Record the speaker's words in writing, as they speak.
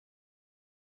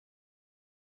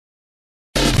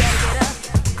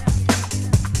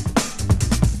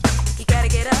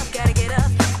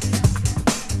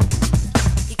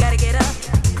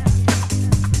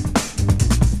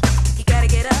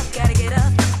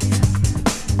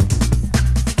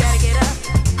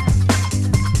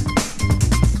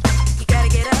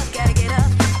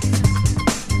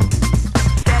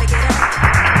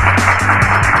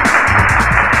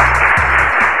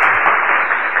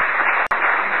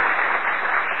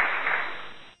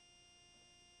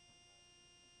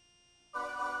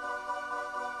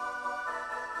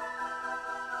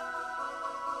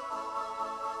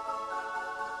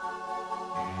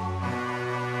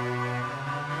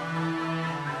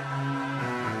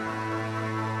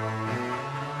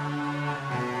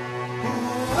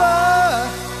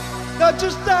Not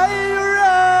just die in your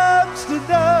arms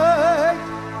tonight.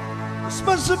 This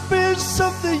must have been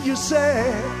something you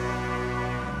said.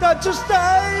 Not just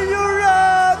die in your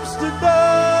arms tonight.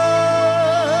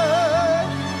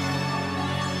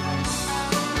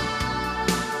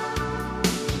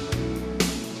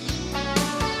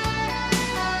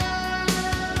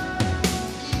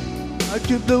 I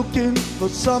keep looking for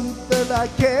something I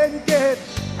can't get.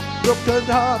 Broken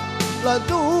heart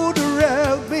like all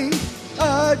around me.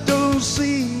 I don't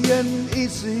see an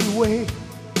easy way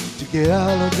to get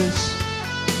out of this.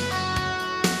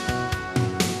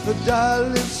 The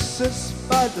dialysis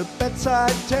by the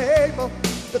bedside table.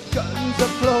 The curtains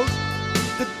are closed,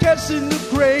 the cat's in the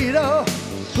cradle.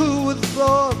 Who would have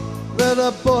thought that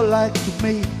a boy like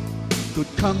me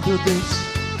could come to this?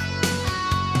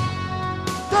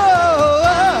 Oh,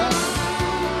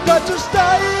 got to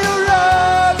stay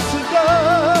around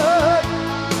tonight.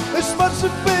 This must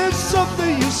have been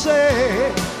something you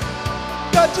said.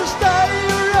 Got to stay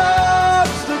around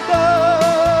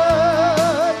tonight.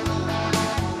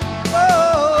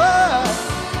 Oh,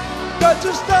 got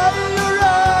to stay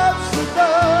around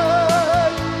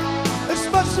tonight. This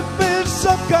must have been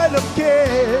some kind of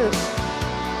kiss.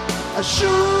 I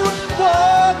should have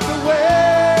walked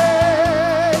away.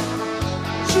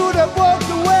 Should have walked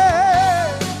away.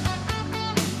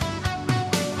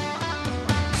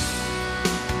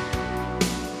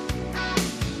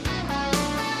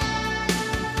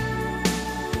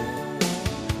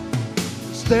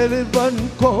 Steady one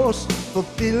course for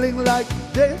feeling like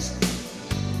this.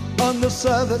 On the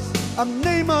surface, I'm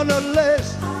named on a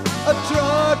list. I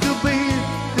try to be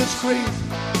discreet,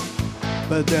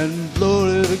 but then blow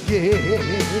it again.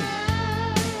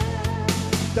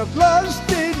 The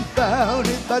lost and found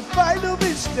it by final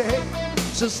mistake.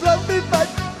 Just love me by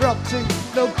proxy,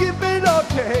 no give me no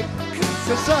take.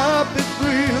 Cause I've been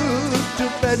real to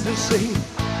fantasy,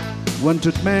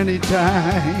 wanted many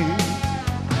times.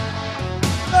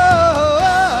 Oh,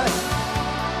 I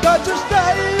got to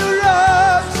stay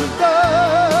around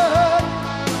tonight.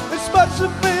 This must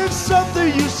have been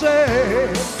something you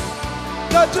said.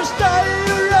 Got to stay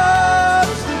around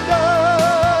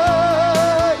tonight.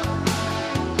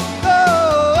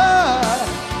 Oh, I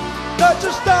got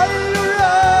to stay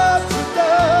around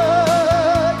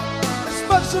tonight. This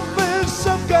must have been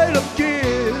some kind of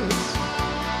kiss.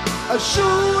 I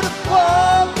should have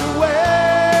walked away.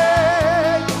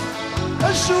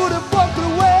 I should have walked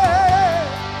away.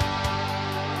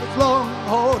 The long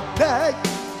hard night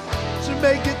to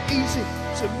make it easy,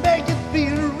 to make it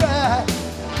feel right.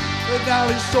 But now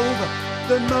it's over,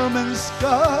 the moment's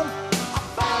gone.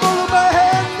 Full of my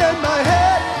hand and my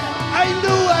head, I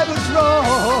knew I was wrong.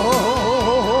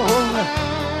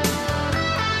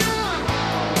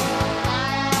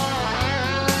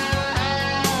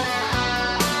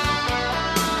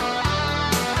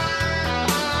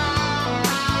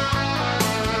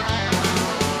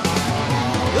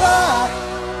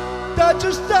 I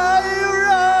just die in your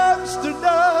arms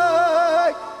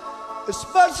tonight. This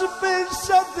must have been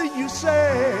something you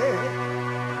said.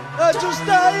 I just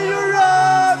die in your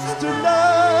arms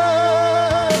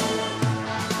tonight.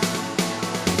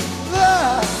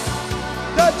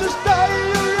 I just